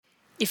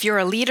If you're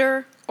a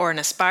leader or an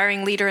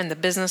aspiring leader in the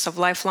business of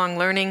lifelong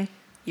learning,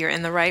 you're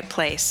in the right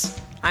place.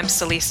 I'm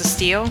Celisa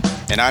Steele.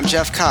 And I'm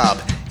Jeff Cobb,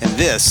 and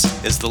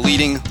this is the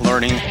Leading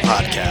Learning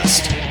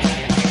Podcast.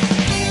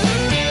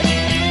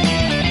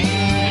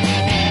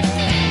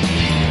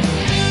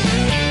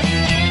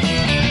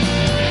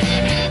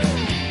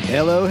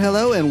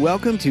 Hello, and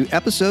welcome to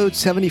episode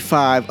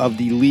 75 of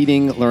the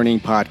Leading Learning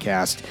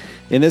Podcast.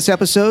 In this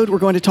episode, we're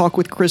going to talk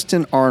with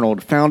Kristen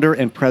Arnold, founder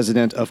and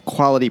president of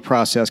Quality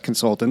Process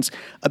Consultants,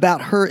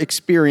 about her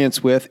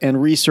experience with and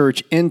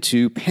research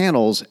into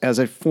panels as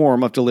a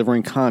form of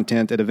delivering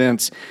content at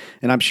events.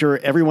 And I'm sure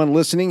everyone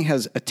listening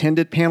has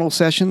attended panel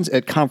sessions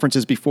at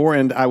conferences before,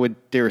 and I would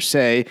dare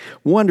say,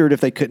 wondered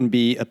if they couldn't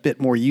be a bit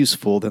more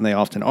useful than they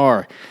often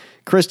are.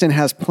 Kristen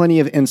has plenty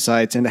of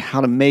insights into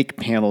how to make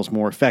panels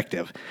more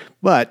effective.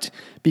 But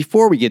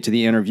before we get to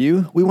the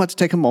interview, we want to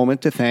take a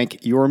moment to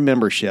thank Your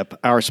Membership,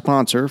 our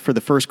sponsor for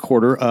the first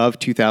quarter of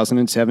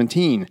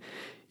 2017.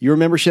 Your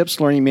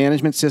Membership's learning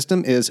management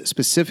system is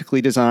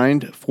specifically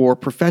designed for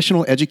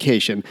professional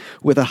education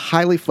with a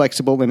highly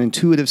flexible and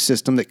intuitive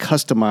system that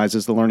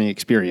customizes the learning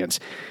experience.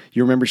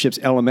 Your Membership's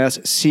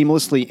LMS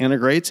seamlessly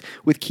integrates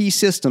with key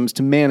systems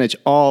to manage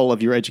all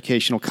of your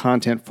educational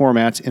content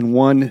formats in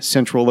one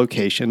central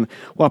location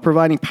while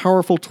providing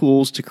powerful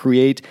tools to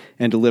create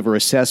and deliver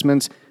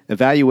assessments,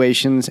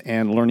 evaluations,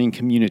 and learning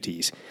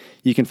communities.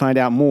 You can find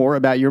out more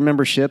about Your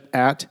Membership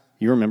at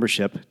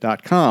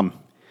yourmembership.com.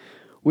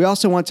 We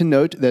also want to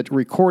note that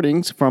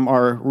recordings from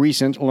our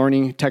recent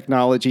Learning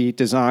Technology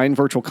Design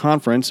virtual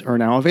conference are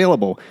now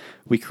available.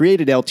 We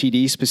created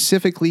LTD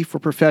specifically for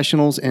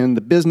professionals in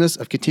the business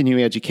of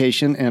continuing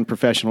education and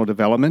professional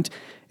development,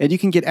 and you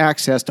can get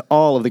access to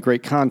all of the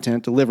great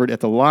content delivered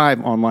at the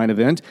live online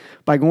event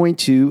by going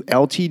to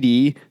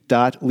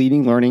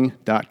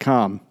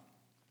ltd.leadinglearning.com.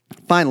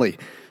 Finally,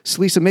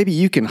 Celisa, maybe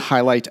you can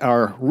highlight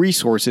our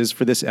resources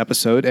for this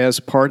episode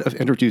as part of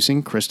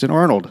introducing Kristen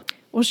Arnold.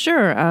 Well,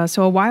 sure.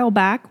 So a while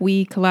back,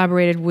 we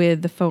collaborated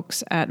with the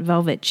folks at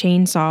Velvet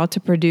Chainsaw to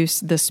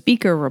produce the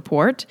Speaker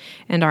Report,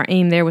 and our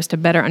aim there was to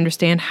better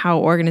understand how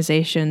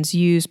organizations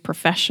use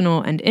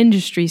professional and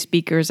industry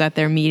speakers at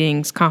their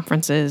meetings,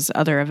 conferences,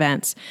 other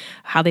events,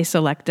 how they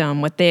select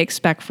them, what they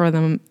expect for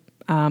them,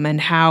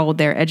 and how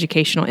their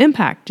educational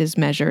impact is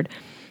measured.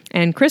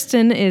 And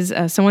Kristen is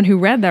someone who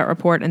read that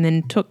report and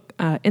then took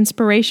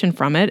inspiration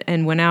from it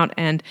and went out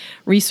and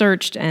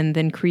researched and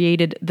then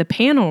created the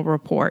panel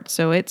report.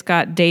 So it's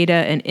got data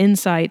and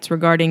insights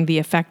regarding the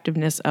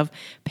effectiveness of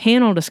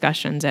panel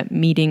discussions at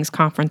meetings,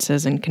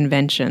 conferences, and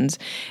conventions.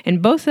 And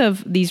both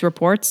of these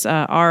reports,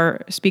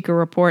 our speaker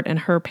report and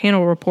her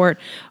panel report,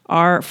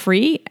 are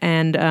free,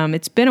 and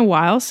it's been a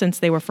while since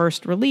they were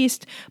first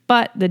released,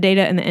 but the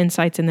data and the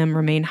insights in them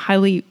remain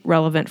highly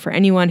relevant for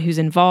anyone who's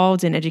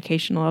involved in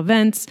educational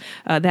events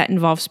that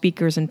involve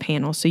speakers and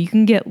panels. So you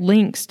can get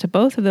links to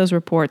both of those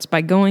reports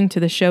by going to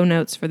the show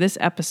notes for this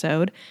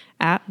episode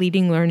at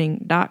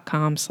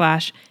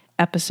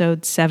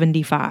leadinglearning.com/episode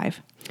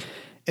 75.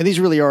 And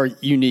these really are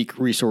unique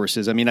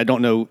resources. I mean, I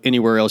don't know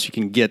anywhere else you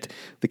can get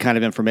the kind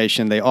of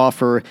information they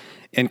offer.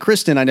 And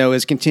Kristen, I know,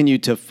 has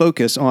continued to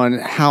focus on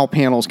how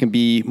panels can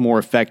be more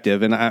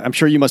effective. And I'm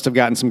sure you must have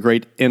gotten some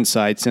great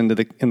insights in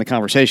the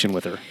conversation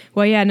with her.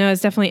 Well, yeah, no,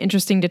 it's definitely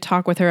interesting to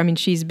talk with her. I mean,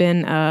 she's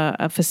been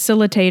a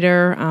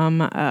facilitator,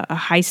 a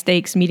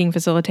high-stakes meeting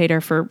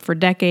facilitator for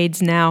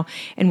decades now.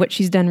 And what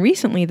she's done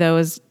recently, though,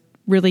 is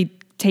really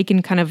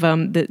taken kind of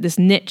this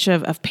niche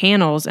of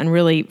panels and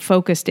really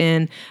focused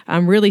in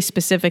really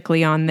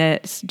specifically on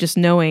this, just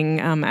knowing,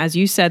 as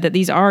you said, that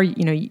these are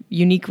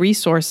unique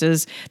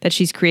resources that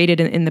she's created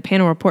in the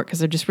panel report, because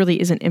there just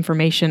really isn't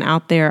information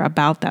out there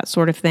about that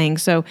sort of thing.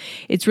 So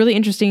it's really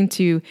interesting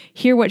to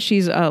hear what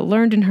she's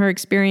learned in her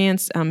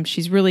experience.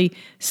 She's really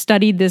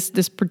studied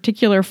this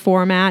particular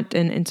format,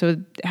 and so it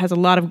has a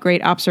lot of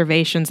great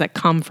observations that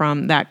come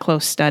from that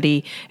close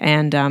study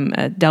and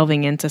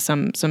delving into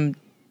some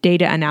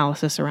data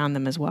analysis around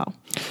them as well.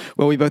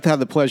 Well, we both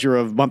had the pleasure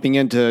of bumping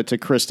into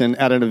Kristen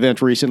at an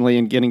event recently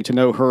and getting to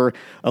know her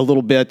a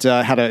little bit.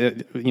 Had a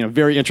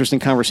very interesting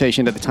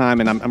conversation at the time,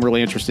 and I'm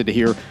really interested to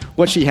hear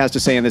what she has to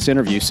say in this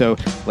interview. So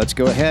let's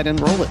go ahead and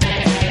roll it.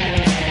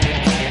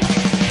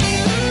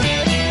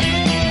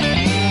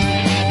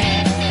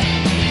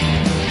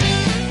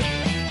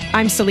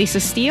 I'm Celisa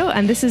Steele,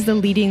 and this is the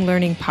Leading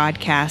Learning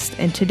Podcast.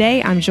 And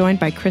today I'm joined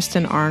by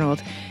Kristen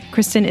Arnold.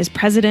 Kristen is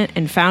president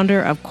and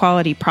founder of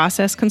Quality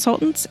Process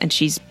Consultants, and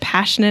she's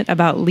passionate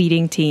about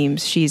leading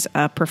teams. She's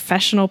a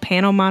professional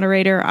panel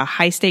moderator, a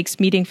high-stakes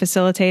meeting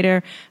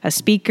facilitator, a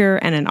speaker,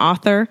 and an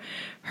author.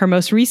 Her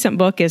most recent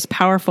book is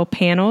Powerful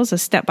Panels, a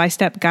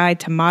step-by-step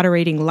guide to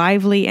moderating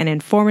lively and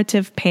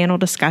informative panel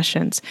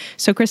discussions.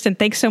 So, Kristen,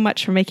 thanks so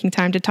much for making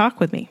time to talk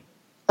with me.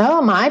 Oh,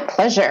 my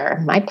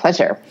pleasure. My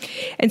pleasure.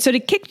 And so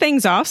to kick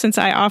things off, since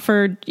I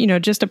offered,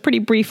 just a pretty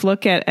brief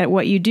look at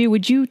what you do,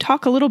 would you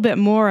talk a little bit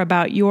more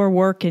about your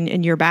work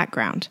and your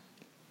background?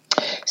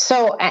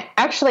 So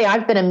actually,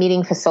 I've been a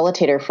meeting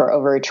facilitator for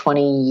over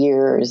 20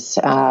 years.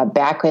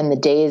 Back in the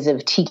days of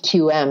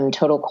TQM,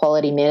 Total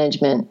Quality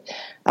Management,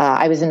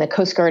 I was in the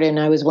Coast Guard and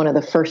I was one of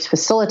the first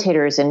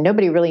facilitators, and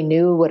nobody really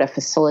knew what a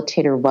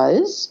facilitator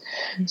was.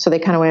 So they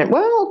kind of went,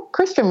 well,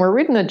 Kristen, we're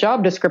reading the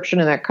job description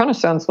and that kind of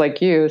sounds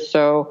like you.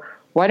 So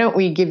why don't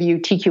we give you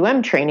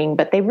TQM training?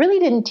 But they really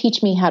didn't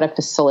teach me how to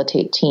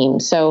facilitate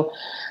teams. So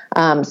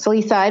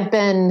Lisa, I've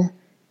been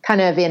kind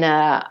of in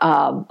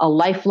a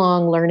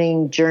lifelong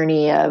learning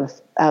journey of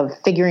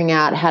figuring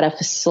out how to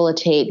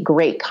facilitate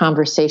great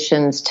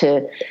conversations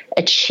to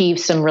achieve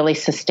some really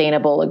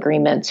sustainable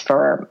agreements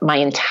for my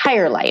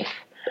entire life.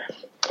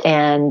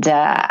 And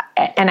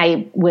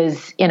I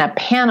was in a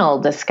panel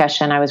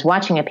discussion. I was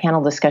watching a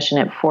panel discussion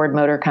at Ford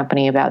Motor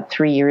Company about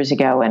 3 years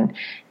ago, and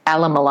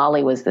Alan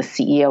Mulally was the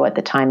CEO at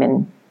the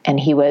time, and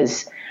he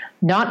was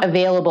not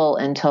available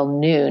until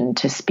noon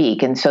to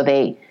speak. And so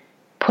they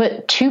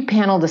put 2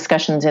 panel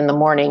discussions in the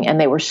morning, and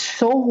they were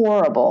so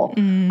horrible.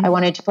 I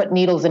wanted to put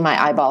needles in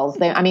my eyeballs.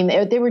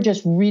 They were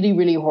just really,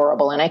 really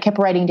horrible. And I kept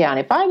writing down,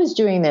 if I was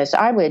doing this,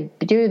 I would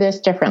do this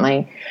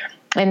differently.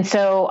 And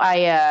so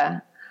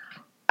I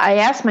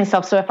asked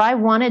myself, so if I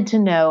wanted to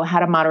know how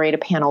to moderate a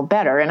panel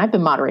better, and I've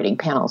been moderating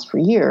panels for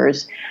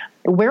years,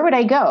 where would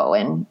I go?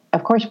 And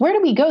of course, where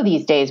do we go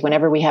these days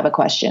whenever we have a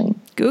question?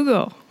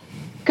 Google.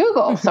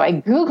 So I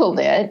Googled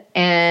it,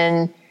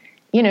 and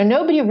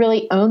nobody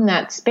really owned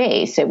that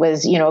space. It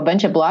was, a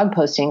bunch of blog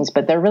postings,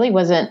 but there really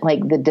wasn't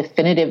like the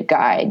definitive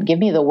guide. Give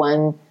me the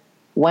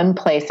one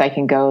place I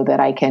can go that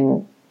I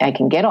can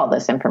get all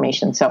this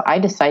information. So I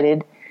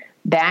decided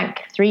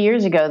back 3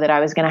 years ago that I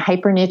was going to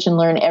hyper niche and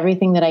learn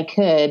everything that I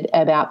could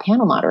about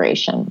panel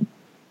moderation.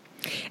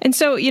 And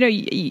so,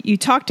 you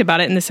talked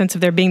about it in the sense of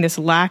there being this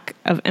lack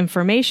of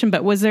information,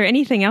 but was there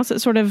anything else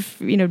that sort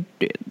of,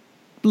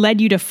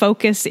 led you to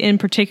focus in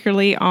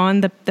particularly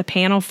on the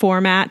panel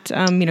format,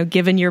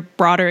 given your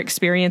broader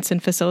experience in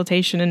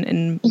facilitation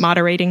and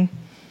moderating?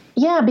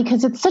 Yeah,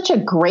 because it's such a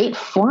great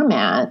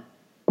format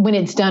when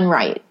it's done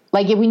right.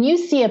 Like when you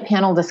see a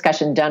panel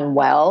discussion done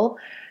well,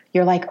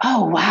 you're like,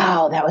 oh,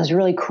 wow, that was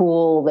really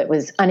cool. That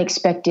was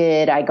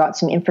unexpected. I got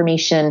some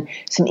information,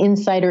 some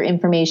insider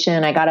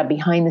information. I got a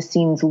behind the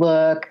scenes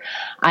look.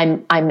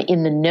 I'm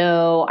in the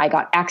know. I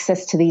got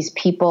access to these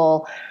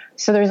people.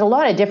 So there's a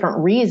lot of different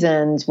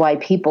reasons why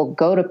people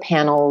go to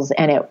panels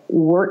and it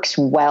works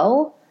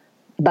well,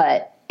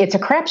 but it's a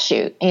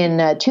crapshoot.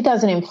 In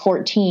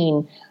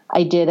 2014,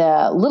 I did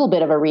a little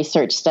bit of a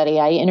research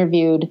study.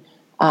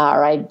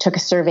 I took a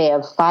survey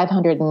of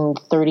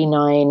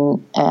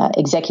 539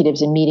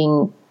 executives and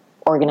meeting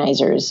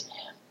organizers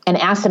and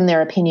asked them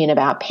their opinion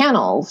about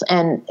panels.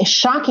 And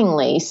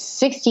shockingly,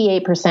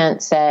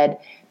 68% said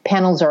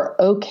panels are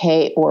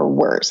okay or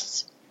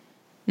worse.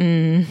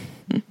 And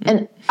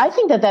I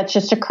think that that's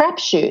just a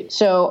crapshoot.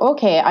 So,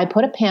 okay, I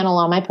put a panel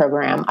on my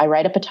program. I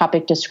write up a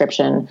topic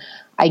description.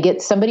 I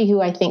get somebody who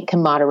I think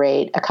can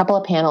moderate, a couple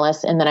of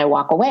panelists, and then I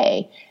walk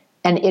away.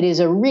 And it is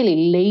a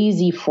really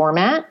lazy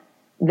format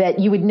that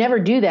you would never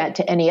do that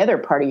to any other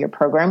part of your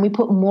program. We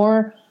put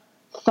more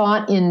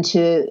thought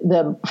into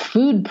the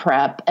food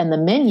prep and the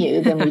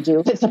menu than we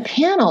do if it's a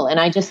panel. And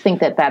I just think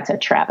that that's a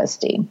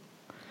travesty.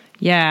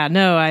 Yeah,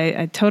 no,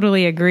 I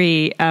totally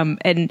agree.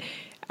 And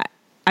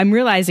I'm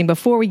realizing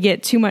before we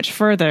get too much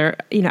further,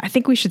 I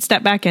think we should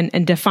step back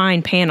and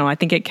define panel. I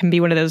think it can be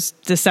one of those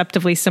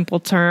deceptively simple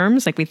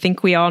terms. Like we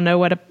think we all know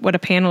what a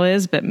panel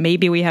is, but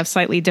maybe we have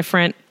slightly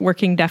different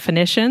working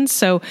definitions.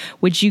 So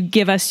would you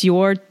give us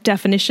your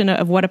definition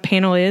of what a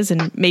panel is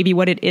and maybe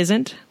what it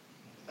isn't?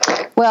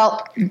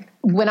 Well,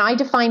 when I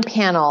define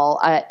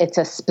panel, it's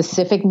a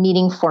specific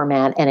meeting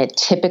format, and it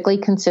typically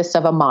consists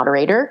of a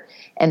moderator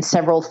and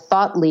several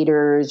thought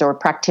leaders or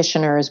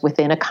practitioners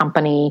within a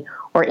company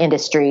or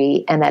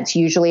industry, and that's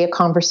usually a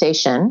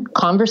conversation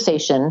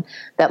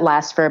that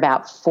lasts for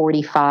about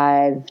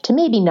 45 to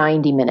maybe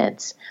 90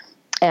 minutes.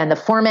 And the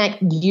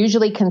format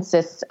usually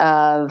consists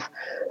of,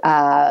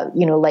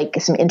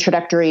 like some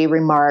introductory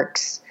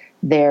remarks.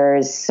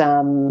 There's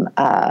some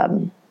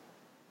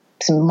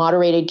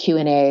moderated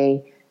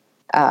Q&A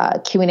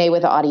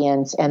with the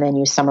audience, and then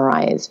you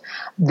summarize.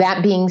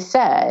 That being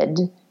said,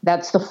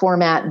 that's the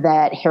format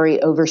that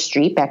Harry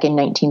Overstreet back in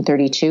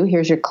 1932.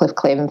 Here's your Cliff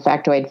Clavin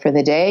factoid for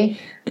the day.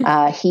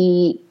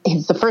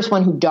 He's the first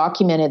one who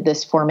documented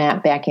this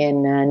format back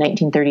in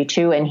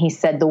 1932, and he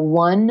said the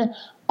one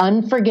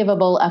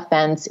unforgivable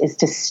offense is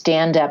to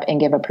stand up and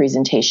give a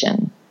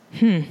presentation.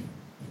 And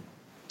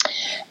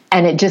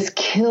it just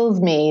kills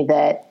me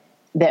that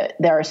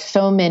there are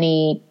so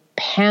many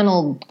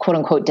panel, quote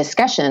unquote,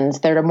 discussions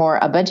that are more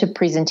a bunch of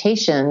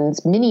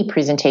presentations, mini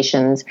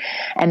presentations,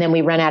 and then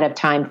we run out of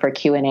time for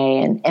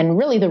Q&A. And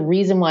really the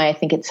reason why I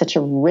think it's such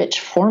a rich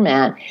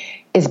format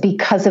is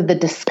because of the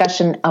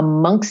discussion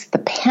amongst the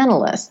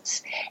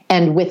panelists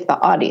and with the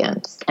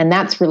audience. And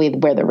that's really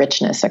where the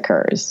richness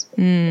occurs.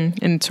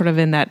 And sort of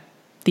in that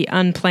the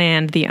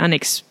unplanned, the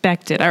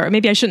unexpected, or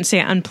maybe I shouldn't say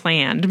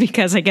unplanned,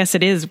 because I guess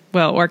it is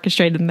well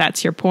orchestrated, and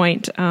that's your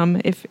point.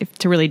 If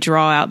to really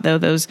draw out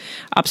those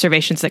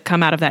observations that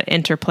come out of that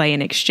interplay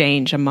and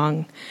exchange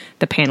among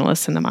the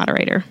panelists and the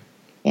moderator.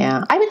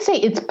 Yeah, I would say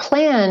it's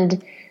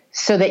planned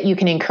so that you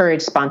can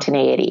encourage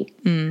spontaneity,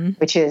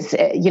 which is,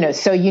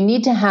 so you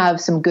need to have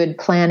some good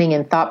planning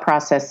and thought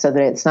process so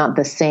that it's not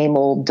the same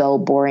old dull,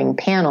 boring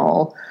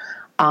panel.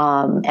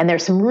 And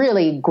there's some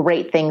really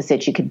great things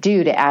that you could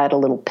do to add a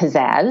little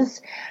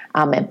pizzazz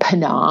and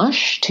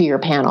panache to your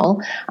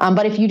panel.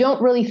 But if you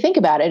don't really think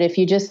about it, if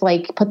you just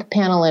put the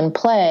panel in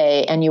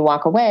play and you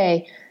walk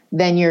away,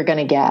 then you're going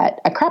to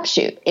get a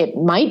crapshoot. It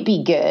might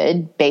be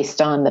good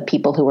based on the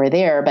people who are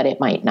there, but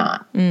it might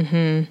not.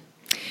 Mm-hmm.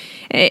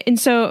 And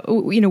so,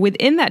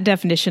 within that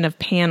definition of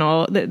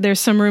panel, there's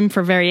some room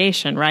for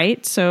variation,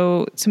 right?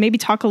 So maybe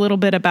talk a little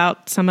bit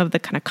about some of the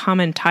kind of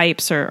common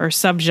types or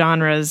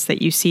subgenres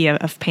that you see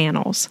of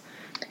panels.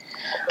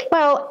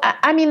 Well,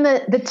 I mean,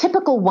 the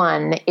typical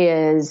one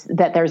is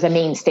that there's a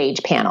main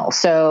stage panel.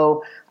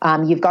 So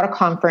you've got a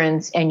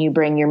conference and you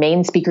bring your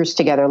main speakers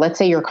together. Let's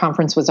say your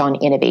conference was on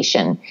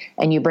innovation,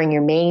 and you bring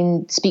your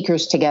main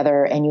speakers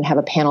together and you have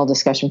a panel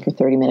discussion for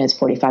 30 minutes,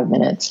 45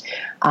 minutes.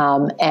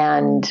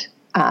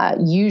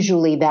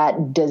 Usually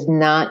that does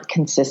not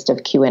consist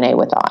of Q&A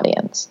with the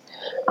audience.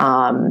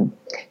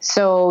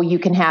 So you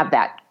can have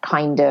that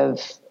kind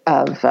of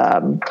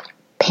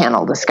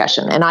panel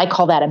discussion, and I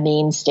call that a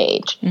main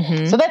stage.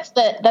 Mm-hmm. So that's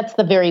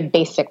the very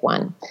basic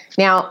one.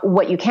 Now,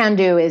 what you can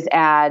do is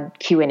add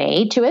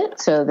Q&A to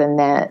it. So then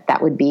that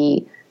would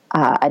be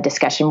a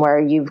discussion where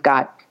you've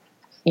got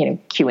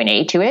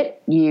Q&A to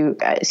it. You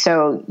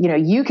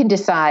can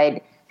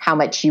decide how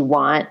much you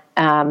want.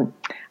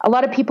 A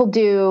lot of people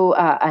do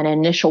an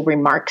initial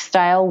remark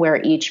style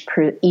where each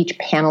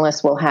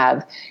panelist will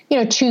have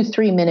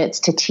 2-3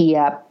 minutes to tee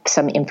up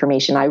some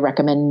information. I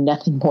recommend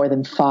nothing more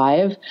than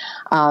 5,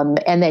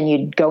 and then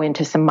you'd go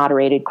into some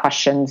moderated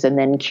questions and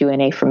then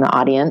Q&A from the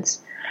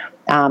audience.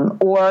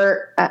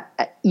 Or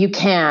you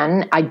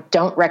can. I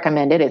don't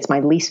recommend it. It's my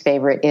least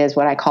favorite. Is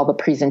what I call the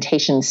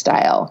presentation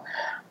style.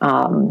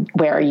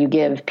 Where you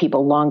give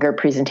people longer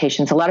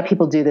presentations. A lot of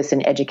people do this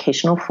in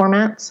educational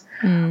formats.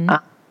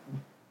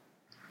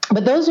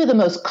 But those are the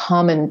most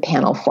common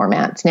panel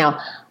formats. Now,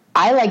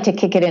 I like to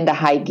kick it into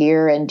high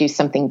gear and do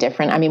something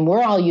different. I mean,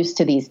 we're all used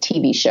to these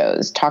TV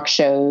shows, talk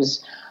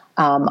shows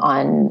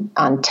on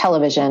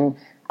television,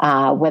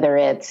 whether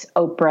it's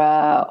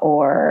Oprah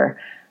or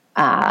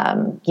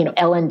Ellen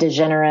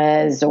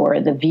DeGeneres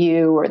or The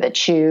View or The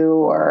Chew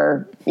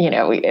or,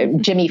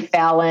 Jimmy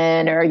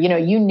Fallon or,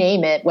 you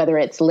name it, whether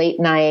it's late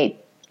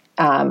night,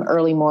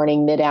 early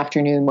morning,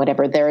 mid-afternoon,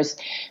 whatever. There's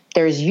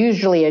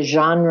usually a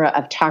genre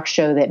of talk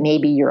show that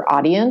maybe your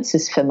audience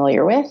is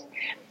familiar with.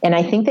 And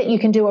I think that you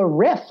can do a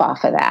riff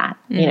off of that,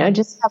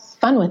 just have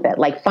fun with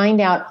it.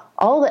 Find out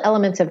all the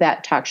elements of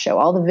that talk show,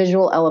 all the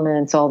visual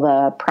elements, all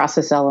the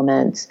process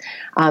elements,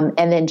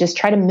 and then just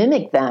try to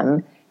mimic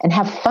them and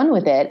have fun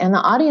with it. And the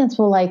audience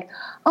will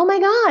oh my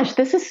gosh,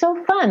 this is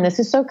so fun. This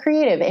is so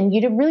creative. And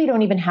you really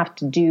don't even have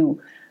to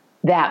do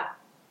that,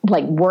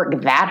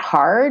 work that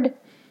hard.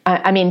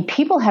 I mean,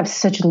 people have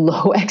such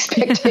low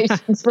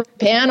expectations for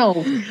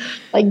panels.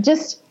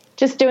 Just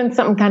doing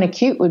something kind of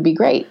cute would be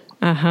great.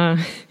 Uh-huh.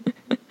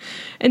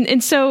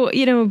 And so,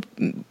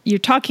 you're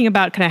talking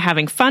about kind of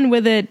having fun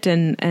with it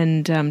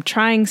and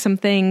trying some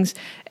things,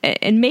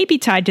 and maybe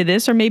tied to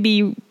this, or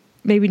maybe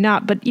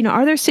not, but,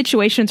 are there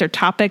situations or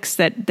topics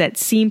that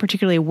seem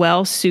particularly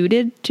well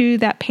suited to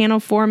that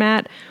panel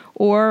format?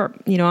 Or,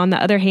 on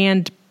the other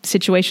hand,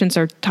 situations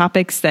or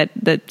topics that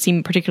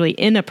seem particularly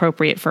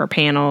inappropriate for a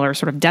panel or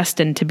sort of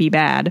destined to be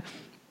bad?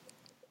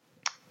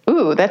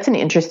 Ooh, that's an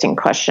interesting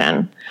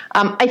question.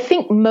 I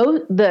think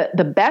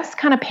the best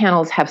kind of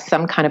panels have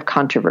some kind of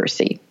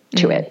controversy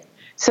to it.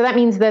 So that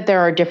means that there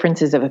are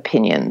differences of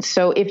opinions.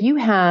 So if you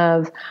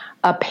have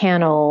a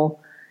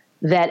panel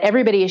that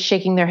everybody is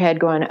shaking their head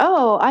going,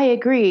 oh, I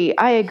agree.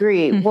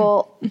 Mm-hmm.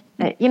 Well,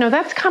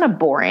 that's kind of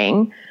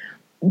boring.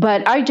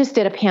 But I just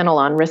did a panel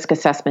on risk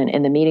assessment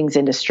in the meetings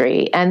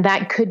industry, and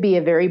that could be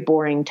a very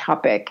boring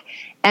topic.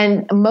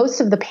 And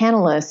most of the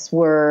panelists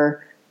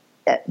were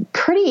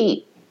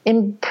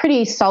in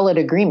pretty solid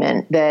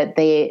agreement that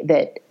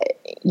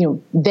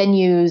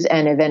venues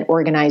and event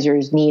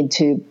organizers need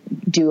to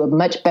do a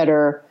much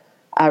better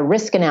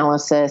risk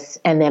analysis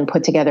and then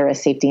put together a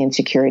safety and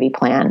security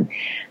plan.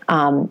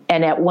 And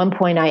at one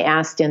point I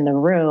asked in the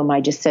room, I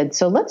just said,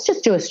 so let's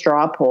just do a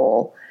straw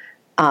poll.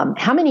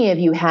 How many of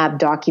you have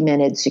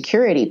documented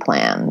security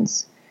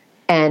plans?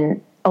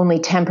 And only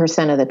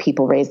 10% of the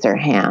people raised their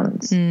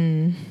hands,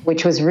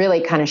 which was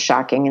really kind of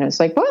shocking. And it was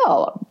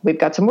well, we've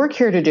got some work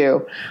here to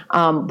do.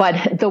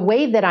 But the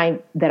way that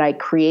I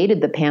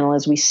created the panel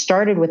is we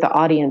started with the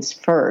audience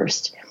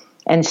first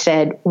and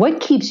said,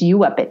 what keeps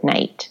you up at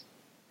night?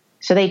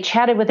 So they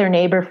chatted with their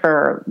neighbor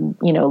for,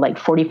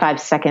 45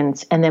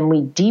 seconds, and then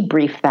we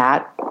debriefed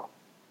that.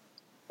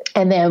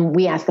 And then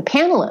we asked the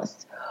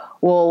panelists,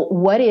 well,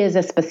 what is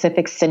a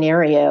specific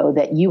scenario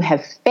that you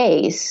have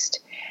faced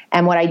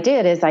And what I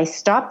did is I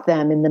stopped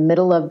them in the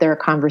middle of their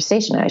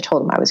conversation, and I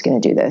told them I was going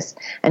to do this,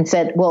 and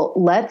said, well,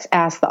 let's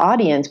ask the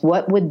audience,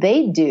 what would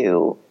they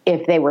do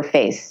if they were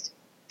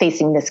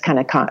facing this kind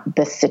of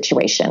this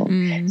situation?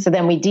 Mm-hmm. So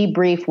then we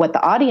debriefed what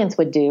the audience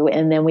would do,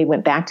 and then we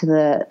went back to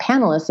the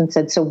panelists and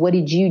said, so what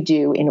did you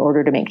do in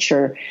order to make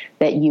sure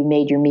that you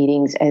made your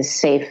meetings as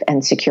safe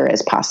and secure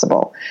as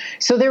possible?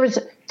 So there's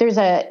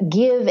a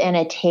give and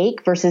a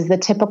take versus the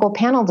typical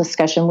panel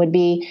discussion would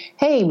be,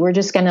 hey, we're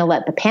just going to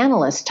let the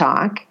panelists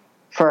talk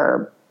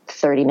for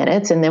 30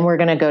 minutes, and then we're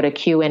going to go to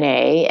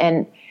Q&A.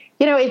 And,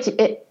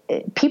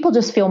 people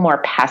just feel more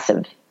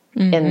passive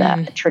in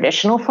the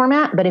traditional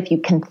format. But if you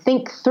can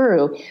think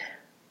through,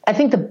 I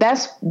think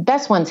the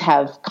best ones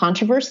have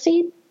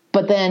controversy,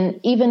 but then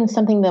even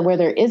something where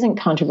there isn't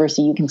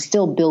controversy, you can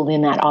still build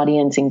in that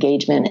audience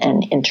engagement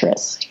and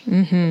interest.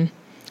 Mm-hmm.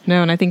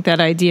 No, and I think that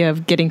idea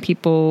of getting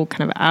people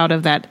kind of out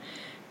of that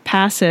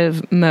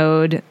passive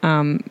mode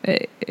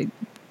it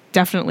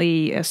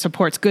definitely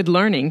supports good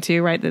learning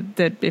too, right?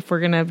 That if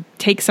we're going to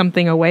take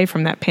something away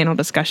from that panel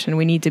discussion,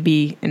 we need to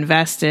be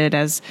invested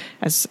as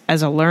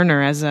a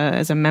learner, as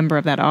a member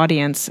of that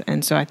audience.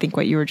 And so I think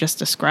what you were just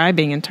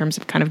describing in terms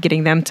of kind of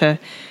getting them to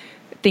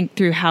think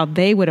through how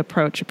they would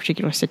approach a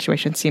particular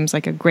situation seems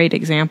like a great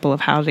example of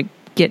how to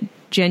get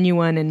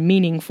genuine and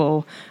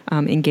meaningful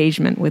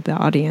engagement with the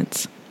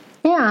audience.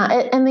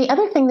 Yeah, and the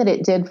other thing that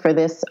it did for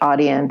this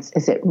audience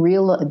is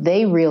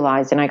they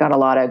realized, and I got a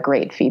lot of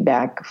great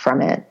feedback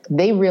from it,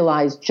 they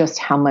realized just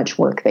how much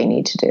work they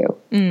need to do.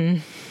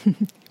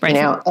 Right.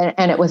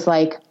 And it was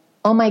like,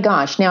 oh my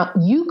gosh, now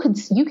you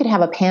could have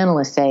a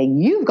panelist say,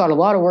 you've got a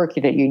lot of work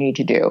that you need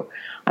to do.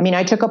 I mean,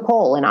 I took a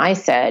poll and I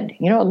said,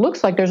 it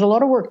looks like there's a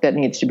lot of work that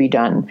needs to be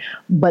done.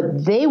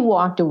 But they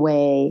walked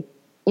away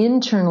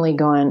internally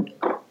going,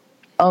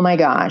 oh my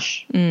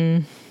gosh,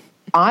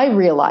 I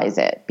realize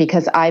it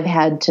because I've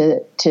had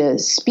to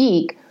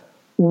speak.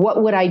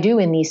 What would I do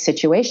in these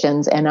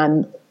situations? And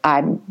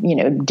I'm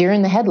deer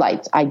in the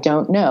headlights. I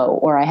don't know,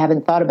 or I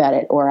haven't thought about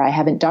it, or I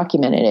haven't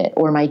documented it,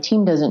 or my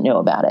team doesn't know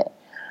about it.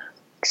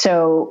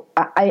 So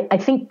I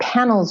think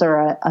panels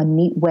are a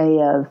neat way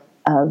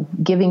of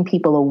giving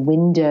people a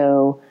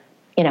window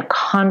in a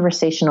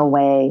conversational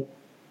way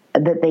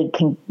that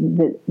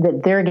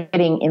they're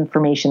getting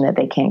information that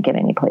they can't get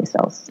anyplace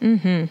else.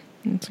 Mm-hmm.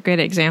 That's a great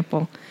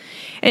example.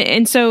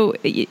 And so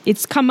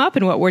it's come up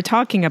in what we're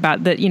talking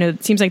about that,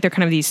 it seems like there are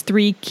kind of these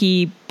three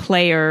key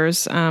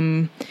players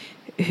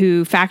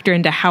who factor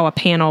into how a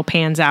panel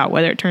pans out,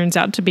 whether it turns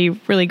out to be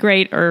really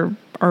great or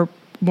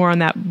more on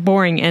that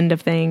boring end of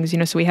things.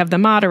 So we have the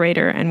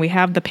moderator and we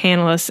have the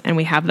panelists and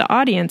we have the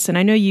audience. And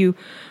I know you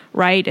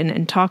write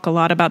and talk a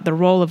lot about the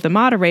role of the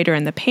moderator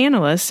and the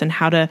panelists and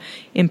how to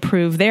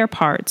improve their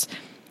parts.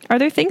 Are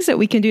there things that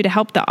we can do to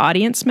help the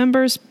audience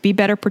members be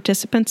better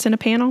participants in a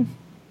panel?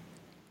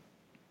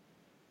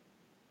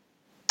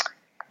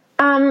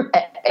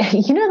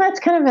 That's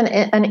kind of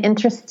an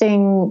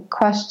interesting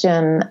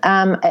question.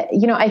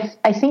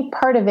 I think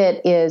part of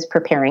it is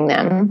preparing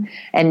them.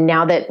 And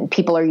now that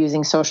people are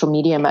using social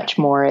media much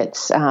more,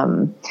 it's,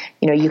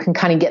 you can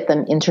kind of get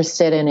them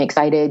interested and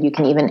excited. You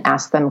can even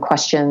ask them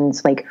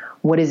questions like,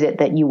 what is it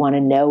that you want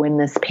to know in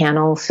this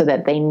panel, so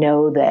that they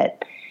know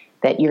that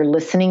you're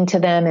listening to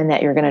them and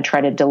that you're going to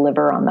try to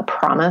deliver on the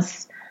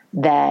promise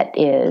that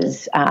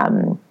is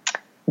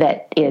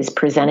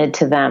presented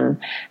to them.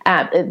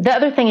 The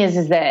other thing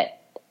is that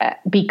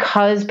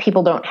because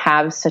people don't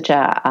have such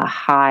a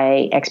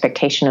high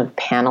expectation of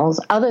panels,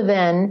 other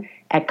than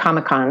at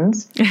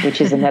Comic-Cons,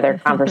 which is another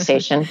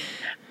conversation,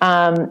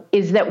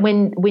 is that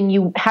when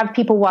you have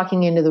people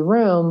walking into the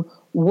room,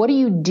 what are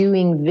you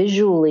doing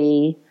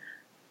visually,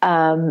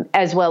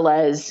 as well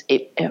as,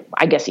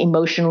 I guess,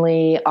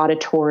 emotionally,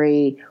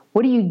 auditory?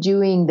 What are you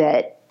doing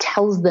that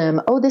tells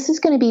them, oh, this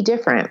is going to be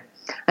different?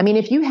 I mean,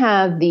 if you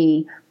have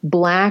the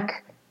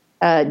black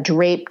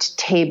draped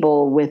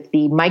table with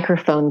the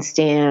microphone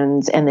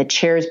stands and the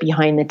chairs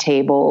behind the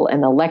table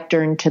and the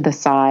lectern to the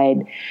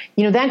side,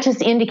 that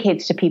just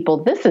indicates to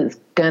people this is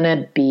going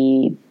to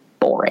be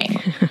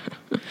boring.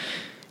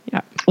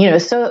 Yeah.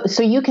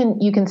 So you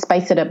can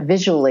spice it up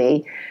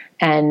visually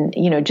and,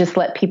 just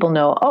let people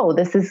know, oh,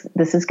 this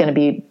is going to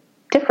be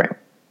different.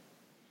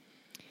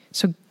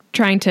 So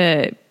trying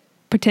to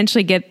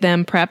potentially get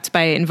them prepped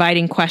by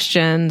inviting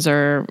questions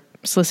or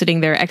soliciting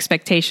their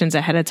expectations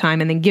ahead of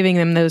time and then giving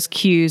them those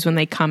cues when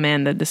they come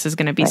in that this is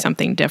going to be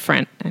something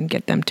different and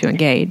get them to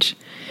engage.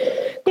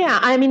 Yeah,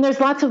 I mean, there's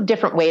lots of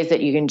different ways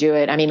that you can do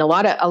it. I mean, a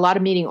lot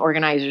of meeting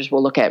organizers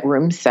will look at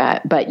room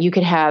set, but you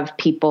could have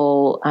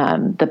people,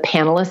 the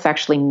panelists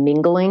actually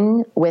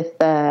mingling with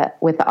the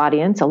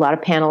audience. A lot of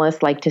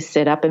panelists like to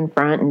sit up in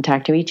front and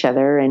talk to each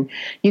other, and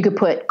you could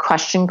put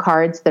question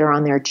cards that are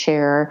on their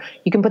chair.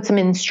 You can put some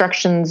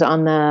instructions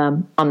on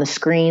the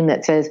screen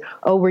that says,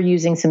 "Oh, we're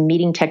using some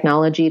meeting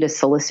technology to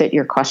solicit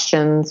your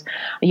questions."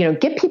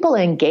 Get people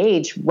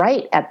engaged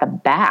right at the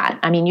bat.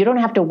 I mean, you don't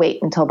have to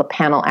wait until the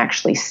panel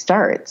actually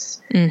starts.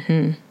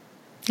 Mm-hmm.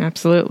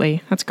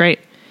 Absolutely. That's great.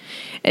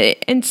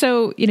 And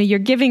so, you're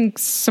giving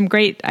some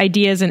great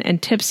ideas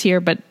and tips here,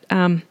 but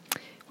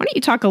why don't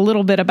you talk a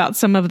little bit about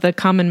some of the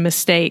common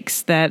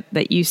mistakes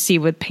that you see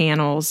with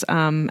panels?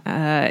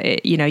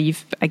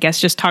 You've, I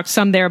guess, just talked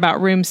some there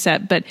about room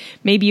set, but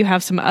maybe you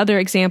have some other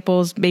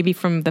examples, maybe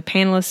from the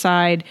panelist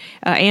side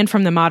and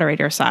from the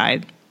moderator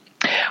side.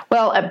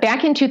 Well,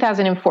 back in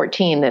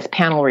 2014, this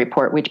panel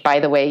report, which,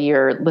 by the way,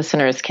 your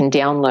listeners can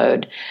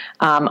download,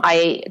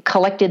 I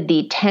collected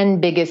the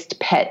 10 biggest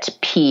pet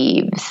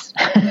peeves,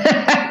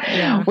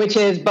 which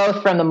is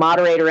both from the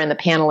moderator and the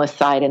panelist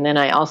side. And then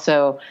I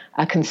also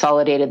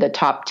consolidated the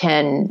top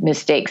 10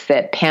 mistakes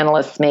that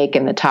panelists make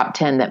and the top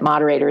 10 that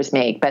moderators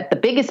make. But the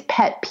biggest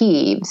pet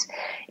peeves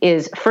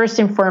is, first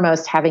and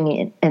foremost,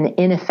 having an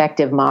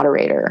ineffective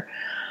moderator.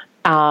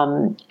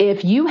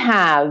 If you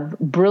have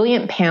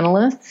brilliant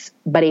panelists,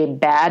 but a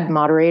bad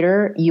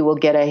moderator, you will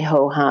get a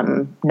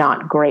ho-hum,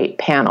 not great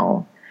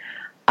panel.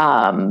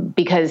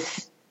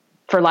 Because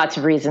for lots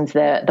of reasons,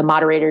 the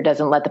moderator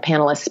doesn't let the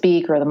panelists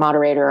speak, or the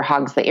moderator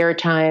hogs the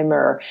airtime,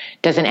 or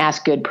doesn't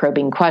ask good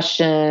probing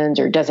questions,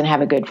 or doesn't have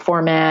a good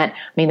format.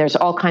 I mean, there's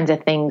all kinds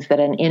of things that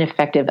an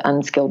ineffective,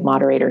 unskilled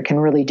moderator can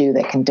really do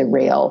that can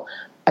derail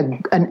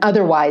an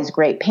otherwise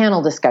great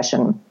panel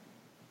discussion.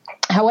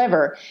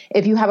 However,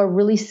 if you have a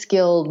really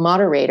skilled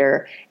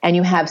moderator and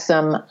you have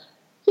some,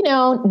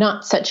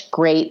 not such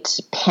great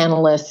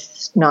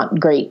panelists, not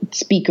great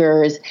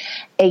speakers,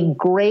 a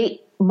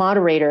great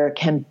moderator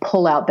can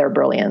pull out their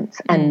brilliance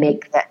and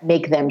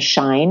make them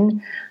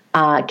shine.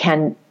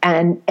 And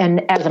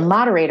as a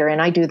moderator,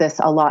 and I do this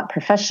a lot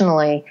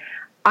professionally,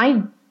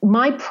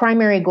 my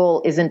primary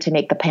goal isn't to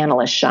make the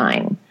panelists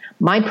shine.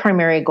 My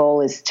primary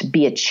goal is to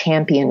be a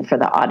champion for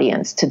the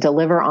audience, to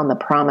deliver on the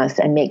promise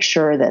and make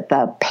sure that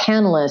the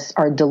panelists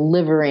are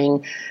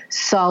delivering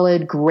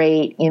solid,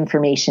 great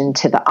information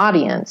to the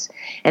audience.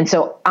 And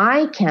so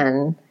I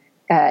can,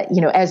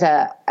 as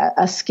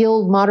a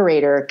skilled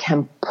moderator,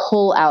 can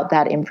pull out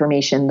that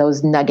information,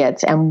 those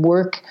nuggets, and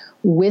work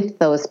with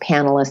those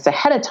panelists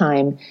ahead of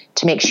time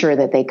to make sure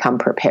that they come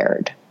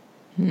prepared.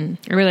 I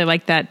really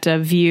like that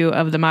view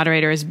of the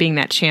moderator as being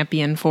that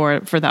champion for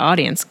the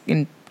audience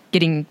and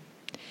getting,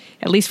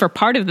 at least for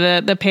part of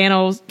the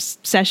panel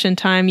session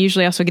time,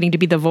 usually also getting to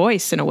be the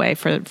voice in a way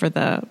for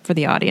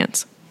the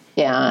audience.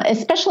 Yeah,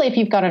 especially if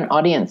you've got an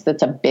audience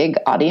that's a big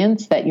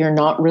audience that you're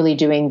not really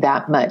doing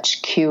that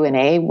much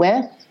Q&A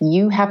with.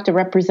 You have to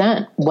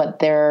represent what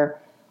their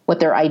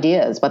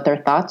ideas, what their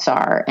thoughts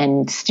are,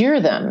 and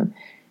steer them.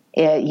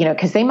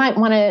 Because they might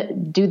want to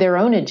do their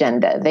own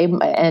agenda.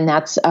 And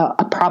that's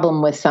a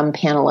problem with some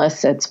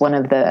panelists. It's one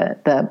of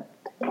the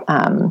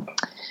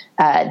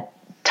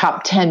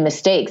top 10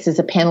 mistakes is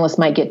a panelist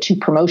might get too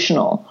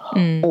promotional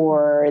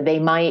or they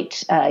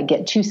might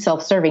get too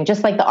self-serving,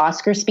 just like the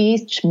Oscar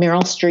speech,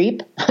 Meryl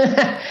Streep,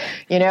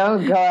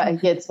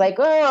 it's like,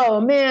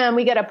 oh man,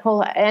 we got to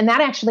pull. And that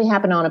actually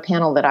happened on a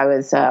panel that I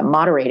was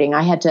moderating.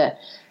 I had to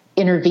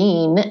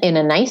intervene in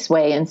a nice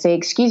way and say,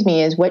 excuse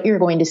me, is what you're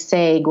going to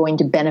say going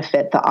to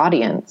benefit the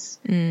audience?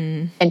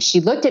 And she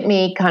looked at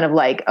me kind of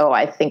like, oh,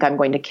 I think I'm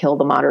going to kill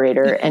the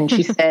moderator. And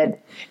she said,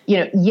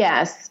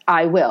 yes,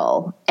 I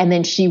will. And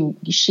then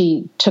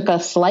she took a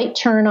slight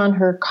turn on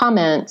her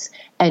comments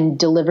and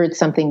delivered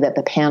something that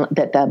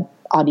the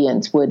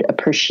audience would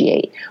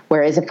appreciate.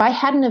 Whereas if I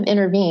hadn't have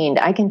intervened,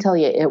 I can tell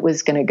you it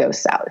was going to go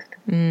south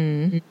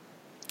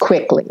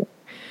quickly.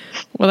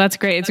 Well, that's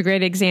great. It's a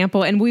great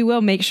example. And we will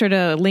make sure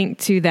to link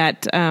to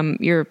that,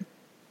 your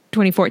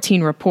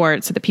 2014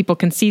 report, so that people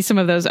can see some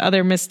of those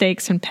other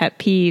mistakes and pet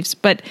peeves.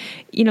 But,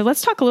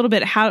 let's talk a little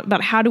bit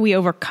about how do we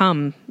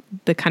overcome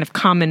the kind of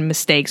common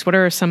mistakes? What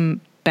are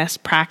some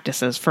best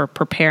practices for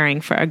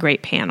preparing for a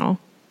great panel?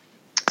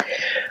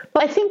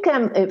 Well, I think,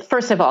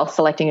 first of all,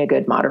 selecting a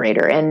good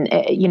moderator. And,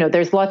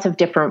 there's lots of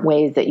different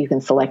ways that you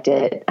can select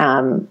it.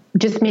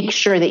 Just make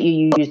sure that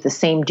you use the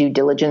same due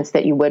diligence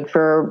that you would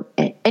for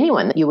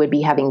anyone that you would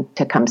be having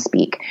to come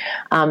speak.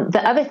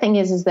 The other thing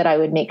is that I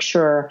would make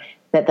sure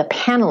that the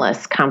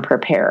panelists come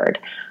prepared.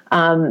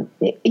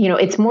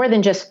 It's more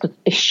than just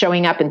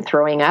showing up and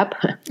throwing up.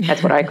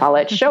 That's what I call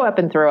it. Show up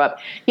and throw up.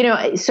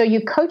 So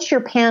you coach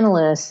your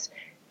panelists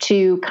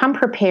to come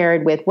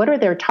prepared with what are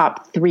their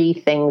top 3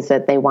 things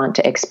that they want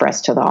to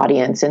express to the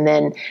audience, and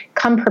then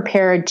come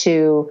prepared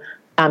to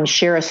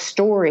share a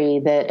story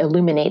that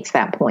illuminates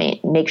that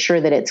point. Make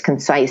sure that it's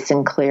concise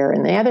and clear.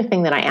 And the other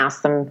thing that I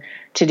ask them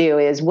to do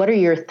is, what are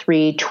your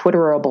 3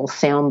 Twitterable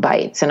sound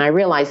bites? And I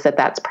realize that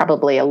that's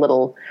probably a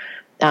little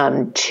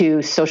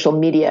to social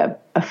media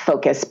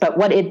focus, but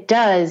what it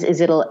does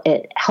is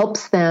it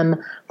helps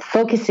them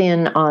focus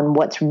in on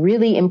what's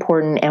really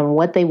important and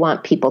what they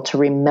want people to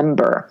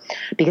remember.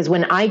 Because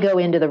when I go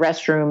into the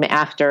restroom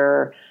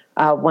after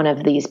one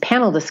of these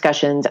panel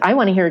discussions, I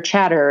want to hear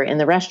chatter in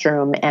the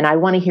restroom, and I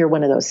want to hear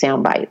one of those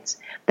sound bites.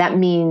 That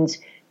means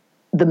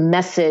the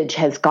message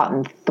has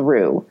gotten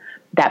through.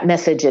 That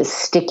message is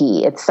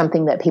sticky. It's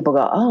something that people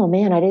go, oh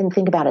man, I didn't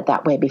think about it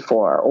that way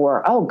before,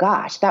 or oh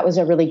gosh, that was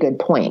a really good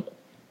point.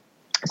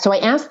 So I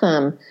asked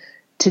them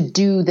to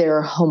do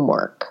their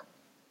homework.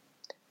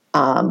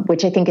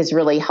 which I think is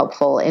really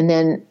helpful. And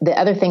then the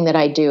other thing that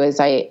I do is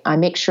I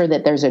make sure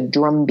that there's a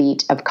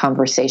drumbeat of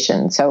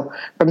conversation. So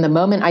from the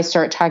moment I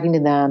start talking to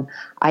them,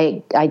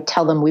 I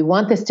tell them, we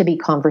want this to be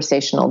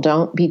conversational.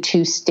 Don't be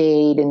too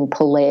staid and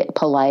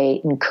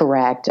polite and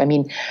correct. I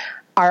mean,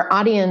 our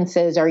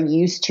audiences are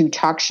used to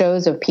talk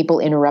shows of people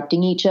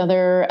interrupting each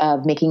other,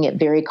 of making it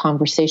very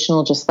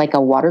conversational, just like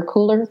a water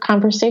cooler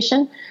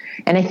conversation.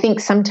 And I think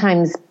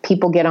sometimes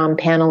people get on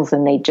panels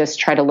and they just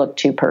try to look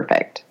too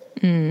perfect.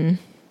 Mm.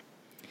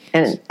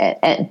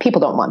 And people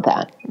don't want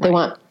that.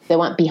 Right. They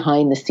want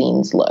behind the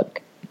scenes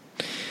look.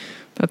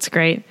 That's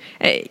great.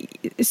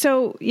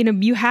 So,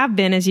 you have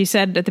been, as you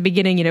said at the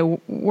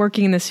beginning,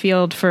 working in this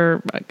field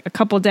for a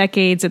couple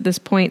decades at this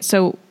point.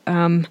 So,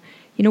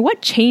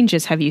 what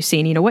changes have you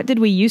seen? What did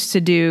we used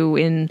to do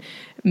in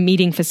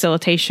meeting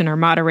facilitation or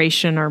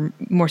moderation, or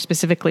more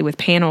specifically with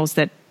panels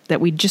that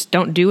we just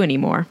don't do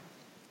anymore?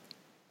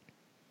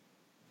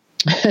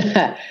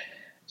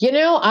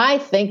 I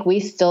think we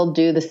still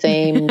do the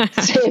same.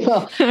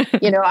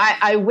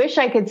 I wish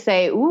I could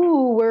say,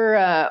 "Ooh,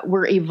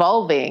 we're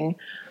evolving,"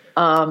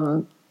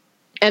 and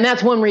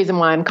that's one reason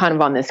why I'm kind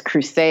of on this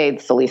crusade,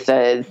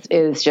 Celisa,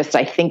 is just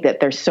I think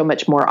that there's so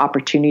much more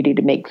opportunity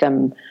to make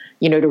them,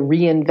 to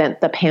reinvent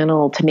the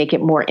panel, to make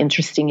it more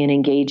interesting and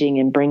engaging,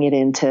 and bring it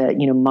into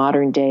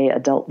modern day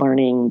adult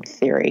learning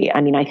theory.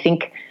 I mean, I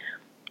think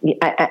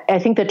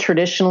the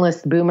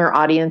traditionalist boomer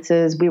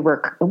audiences, we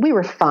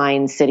were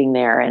fine sitting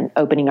there and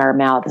opening our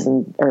mouths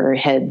and our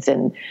heads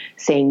and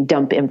saying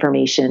dump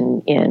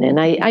information in. And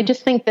I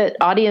just think that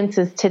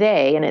audiences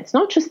today, and it's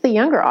not just the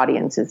younger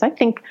audiences, I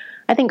think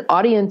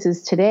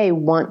audiences today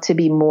want to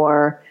be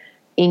more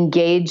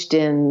engaged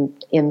in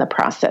the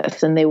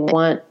process, and they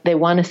want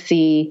to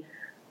see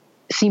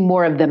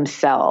more of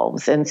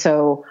themselves. And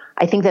so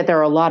I think that there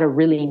are a lot of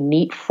really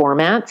neat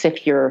formats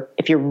if you're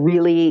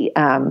really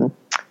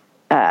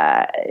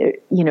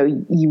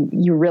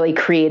you're really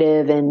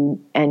creative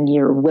and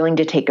you're willing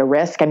to take a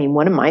risk. I mean,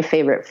 one of my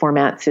favorite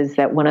formats is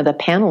that one of the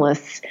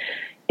panelists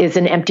is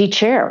an empty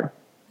chair,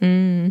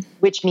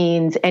 which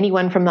means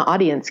anyone from the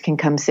audience can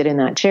come sit in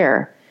that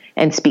chair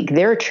and speak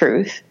their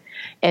truth.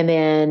 And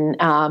then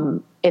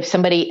if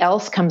somebody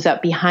else comes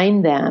up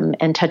behind them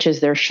and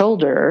touches their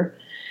shoulder,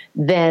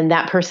 then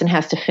that person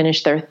has to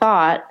finish their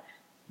thought,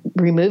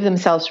 remove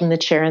themselves from the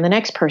chair, and the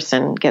next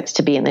person gets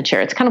to be in the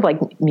chair. It's kind of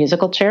like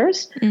musical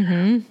chairs.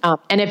 Mm-hmm.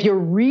 And if you're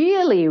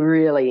really,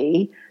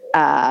 really,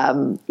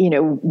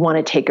 want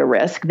to take a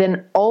risk,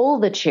 then all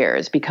the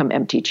chairs become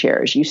empty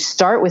chairs. You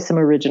start with some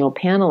original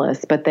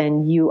panelists, but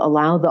then you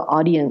allow the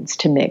audience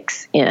to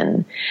mix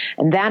in.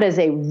 And that is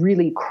a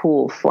really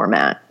cool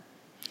format.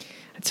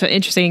 It's so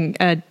interesting.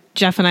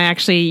 Jeff and I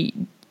actually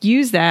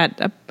used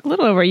that a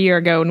little over a year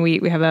ago when we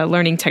have a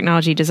learning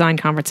technology design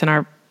conference,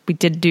 and we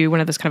did do one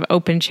of those kind of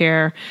open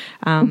chair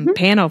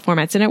panel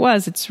formats.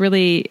 And it's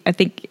really, I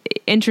think,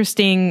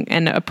 interesting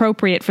and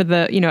appropriate for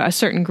a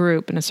certain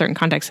group in a certain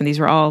context. And these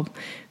were all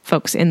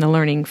folks in the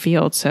learning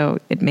field. So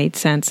it made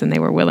sense and they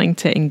were willing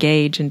to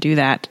engage and do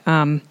that.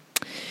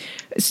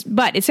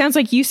 But it sounds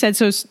like you said,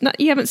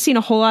 you haven't seen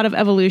a whole lot of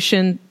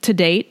evolution to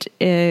date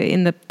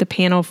in the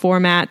panel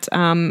format.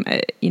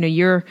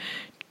 You're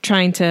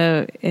trying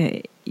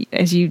to,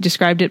 as you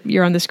described it,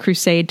 you're on this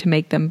crusade to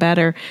make them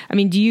better. I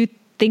mean, do you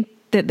think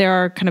that there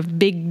are kind of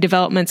big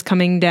developments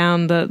coming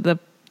down the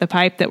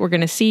pipe that we're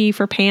going to see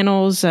for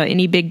panels?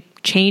 Any big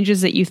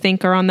changes that you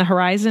think are on the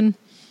horizon?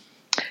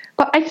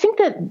 Well, I think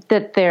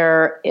that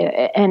there,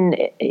 and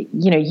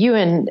you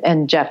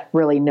and Jeff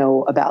really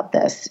know about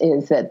this,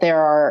 is that there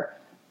are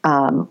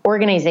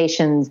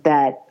organizations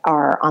that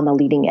are on the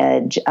leading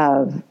edge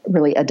of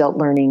really adult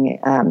learning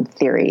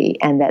theory,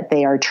 and that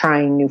they are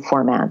trying new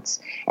formats.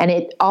 And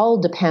it all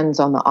depends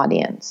on the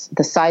audience,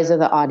 the size of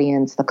the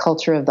audience, the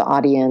culture of the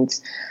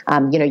audience.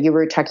 You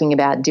were talking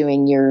about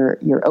doing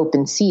your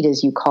open seat,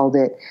 as you called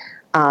it,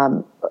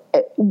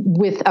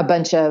 with a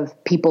bunch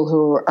of people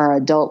who are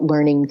adult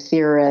learning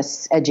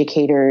theorists,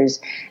 educators,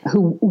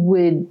 who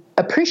would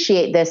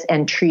appreciate this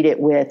and treat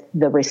it with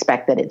the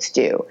respect that it's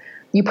due.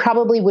 You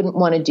probably wouldn't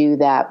want to do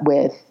that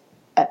with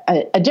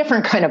a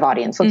different kind of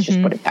audience. Let's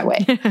just put it that way.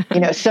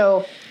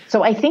 So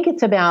I think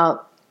it's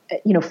about,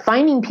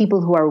 finding people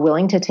who are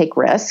willing to take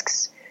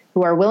risks,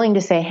 who are willing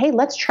to say, hey,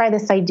 let's try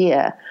this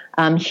idea.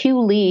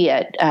 Hugh Lee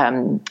at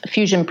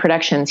Fusion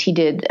Productions, he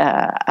did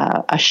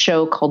a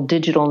show called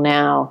Digital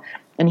Now,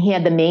 and he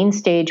had the main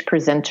stage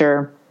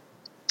presenter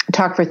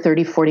talk for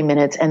 30, 40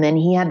 minutes, and then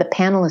he had the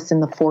panelists in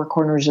the four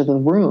corners of the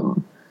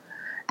room.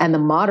 And the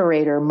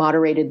moderator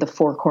moderated the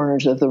four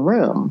corners of the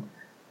room.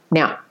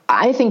 Now,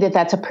 I think that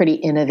that's a pretty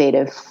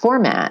innovative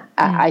format.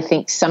 I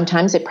think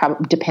sometimes it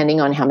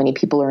depending on how many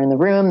people are in the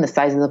room, the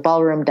size of the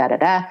ballroom,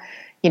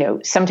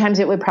 sometimes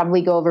it would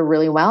probably go over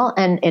really well.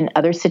 And in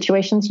other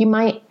situations, it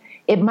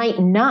might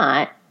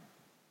not,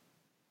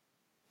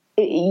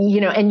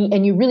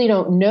 and you really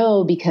don't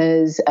know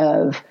because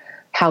of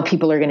how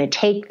people are going to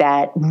take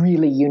that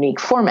really unique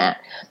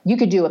format. You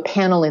could do a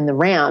panel in the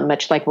round,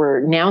 much like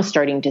we're now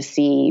starting to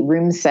see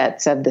room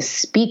sets of the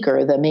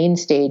speaker, the main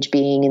stage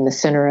being in the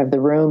center of the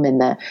room and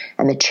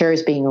the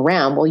chairs being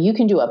around. Well, you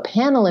can do a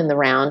panel in the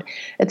round.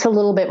 It's a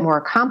little bit more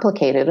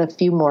complicated, a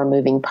few more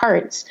moving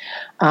parts.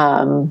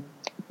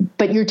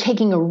 But you're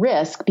taking a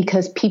risk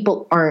because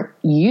people aren't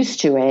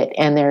used to it,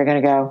 and they're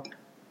going to go,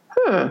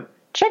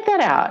 check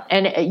that out.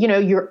 And,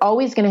 you're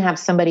always going to have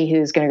somebody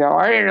who's going to go,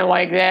 I didn't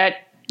like that.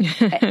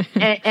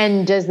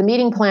 and does the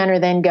meeting planner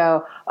then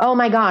go, oh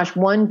my gosh,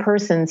 one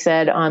person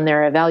said on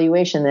their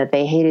evaluation that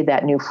they hated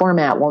that new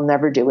format, we'll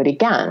never do it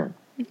again.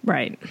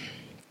 Right.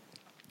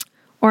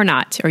 Or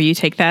not. Or you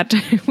take that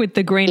with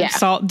the grain of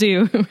salt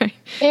due. Right?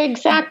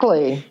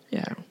 Exactly.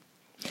 Yeah.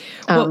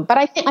 But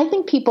I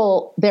think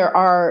there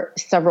are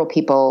several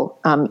people,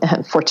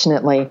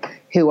 fortunately,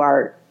 who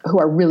are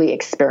really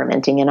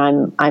experimenting,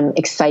 and I'm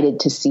excited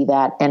to see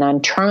that, and I'm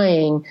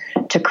trying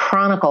to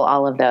chronicle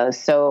all of those.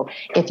 So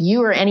if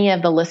you or any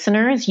of the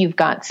listeners, you've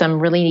got some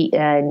really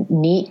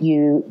neat,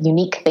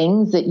 unique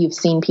things that you've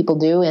seen people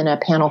do in a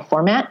panel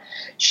format,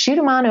 shoot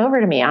them on over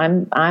to me.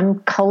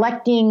 I'm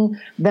collecting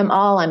them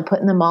all. I'm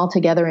putting them all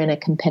together in a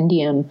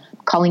compendium,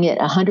 calling it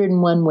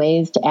 101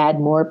 Ways to Add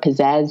More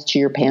Pizzazz to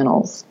Your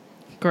Panels.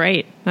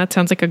 Great. That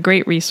sounds like a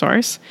great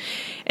resource.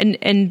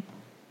 And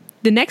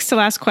the next to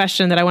last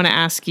question that I want to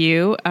ask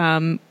you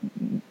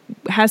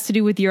has to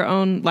do with your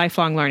own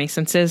lifelong learning.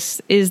 Since this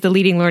is the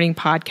Leading Learning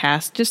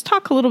Podcast, just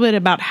talk a little bit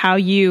about how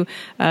you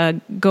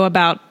go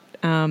about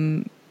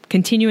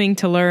continuing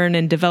to learn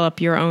and develop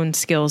your own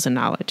skills and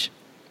knowledge.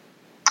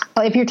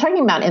 Well, if you're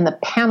talking about in the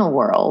panel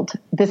world,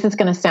 this is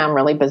going to sound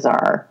really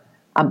bizarre.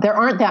 There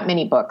aren't that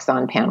many books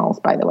on panels,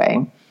 by the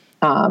way.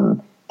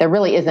 There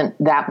really isn't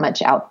that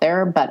much out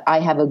there, but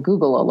I have a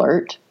Google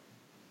alert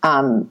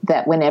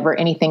that whenever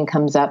anything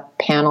comes up,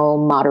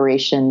 panel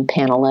moderation,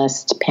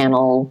 panelist,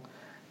 panel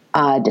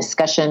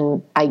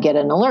discussion, I get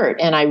an alert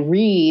and I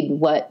read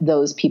what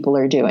those people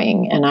are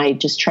doing. And I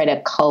just try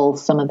to cull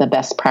some of the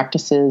best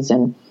practices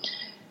and,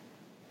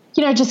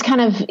 just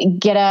kind of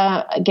get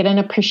an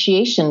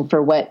appreciation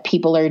for what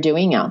people are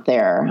doing out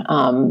there.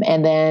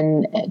 And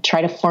then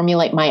try to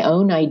formulate my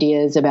own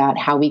ideas about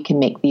how we can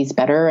make these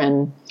better.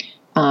 And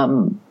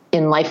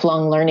in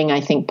lifelong learning,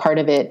 I think part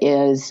of it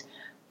is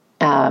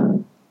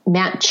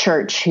Matt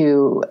Church,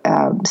 who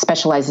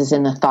specializes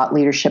in the thought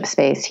leadership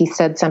space. He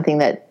said something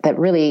that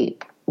really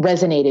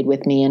resonated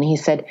with me. And he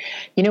said,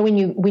 when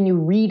you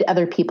read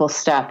other people's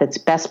stuff, it's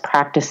best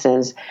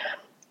practices,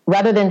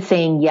 rather than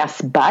saying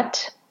yes,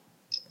 but,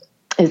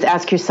 is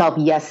ask yourself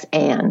yes,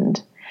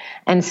 and.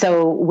 And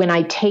so when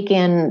I take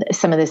in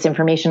some of this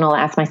information, I'll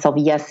ask myself,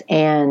 yes,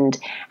 and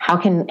how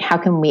can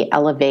we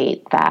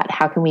elevate that?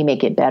 How can we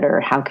make it better?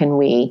 How can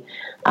we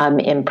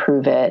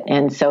improve it?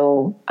 And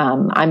so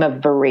I'm a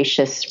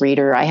voracious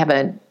reader. I have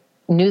a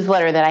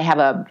newsletter that I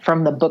have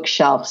from the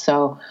bookshelf.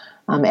 So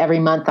every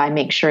month I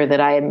make sure that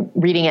I'm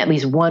reading at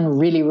least one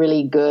really,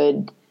 really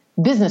good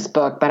business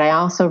book, but I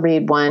also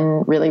read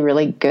one really,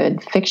 really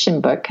good fiction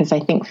book, because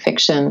I think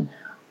fiction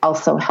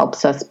also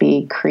helps us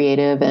be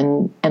creative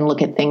and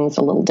look at things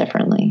a little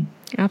differently.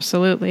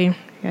 Absolutely.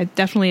 I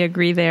definitely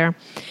agree there.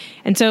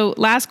 And so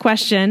last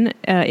question,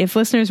 if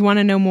listeners want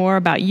to know more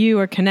about you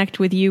or connect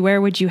with you, where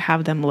would you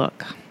have them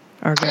look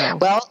or go?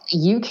 Well,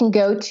 you can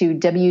go to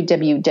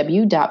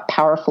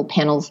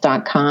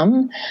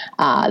www.powerfulpanels.com.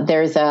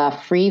 There's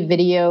a free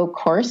video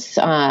course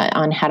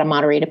on how to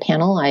moderate a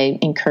panel. I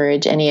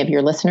encourage any of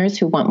your listeners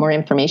who want more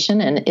information,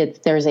 and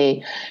there's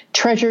a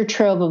treasure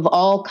trove of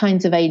all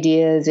kinds of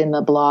ideas in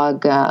the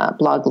blog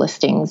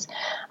listings.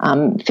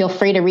 Feel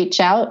free to reach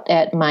out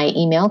at my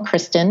email,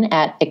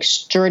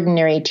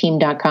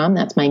 Kristen@extraordinaryteam.com.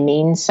 That's my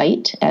main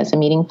site as a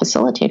meeting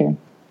facilitator.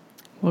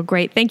 Well,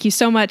 great. Thank you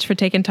so much for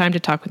taking time to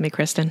talk with me,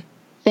 Kristen.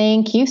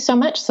 Thank you so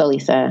much,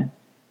 Salisa.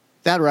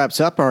 That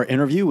wraps up our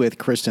interview with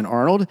Kristen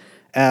Arnold.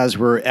 As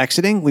we're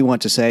exiting, we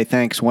want to say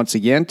thanks once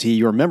again to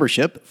your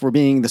membership for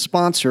being the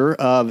sponsor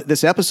of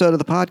this episode of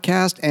the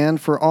podcast and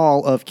for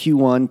all of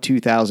Q1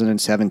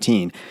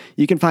 2017.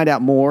 You can find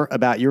out more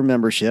about your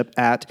membership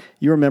at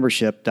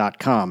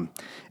yourmembership.com.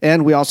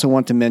 And we also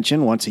want to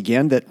mention once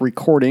again that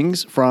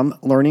recordings from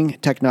Learning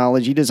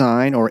Technology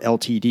Design, or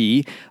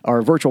LTD,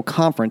 our virtual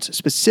conference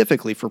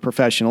specifically for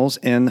professionals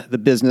in the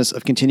business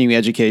of continuing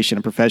education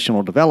and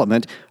professional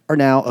development, are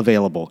now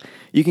available.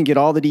 You can get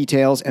all the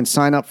details and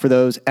sign up for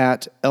those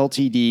at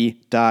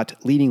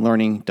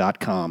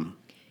ltd.leadinglearning.com.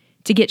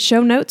 To get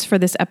show notes for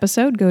this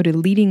episode, go to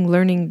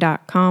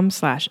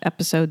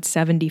leadinglearning.com/episode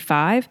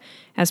 75.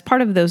 As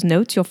part of those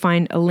notes, you'll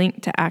find a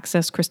link to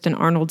access Kristen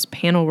Arnold's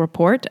panel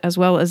report, as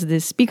well as the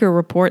speaker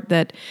report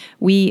that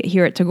we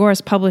here at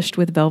Tagoras published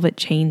with Velvet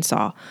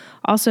Chainsaw.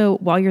 Also,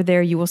 while you're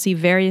there, you will see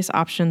various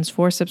options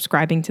for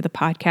subscribing to the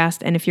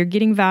podcast. And if you're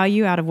getting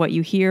value out of what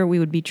you hear, we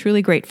would be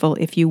truly grateful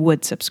if you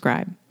would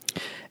subscribe.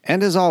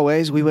 And as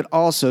always, we would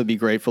also be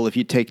grateful if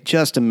you take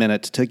just a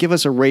minute to give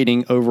us a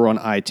rating over on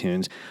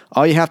iTunes.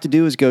 All you have to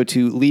do is go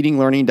to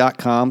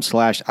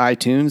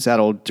leadinglearning.com/iTunes.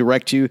 That'll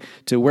direct you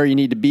to where you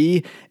need to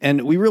be.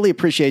 And we really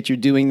appreciate you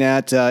doing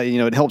that.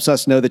 It helps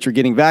us know that you're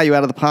getting value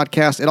out of the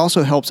podcast. It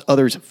also helps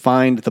others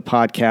find the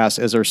podcast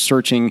as they're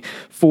searching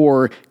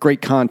for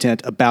great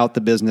content about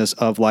the business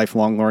of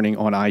lifelong learning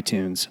on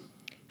iTunes.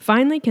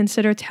 Finally,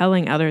 consider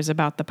telling others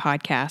about the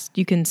podcast.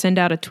 You can send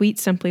out a tweet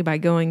simply by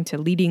going to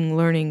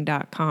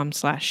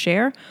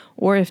leadinglearning.com/share,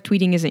 or if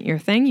tweeting isn't your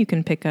thing, you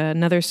can pick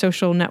another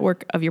social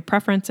network of your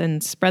preference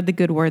and spread the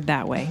good word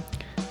that way.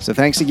 So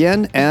thanks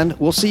again, and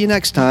we'll see you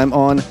next time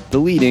on the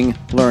Leading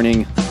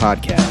Learning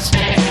Podcast.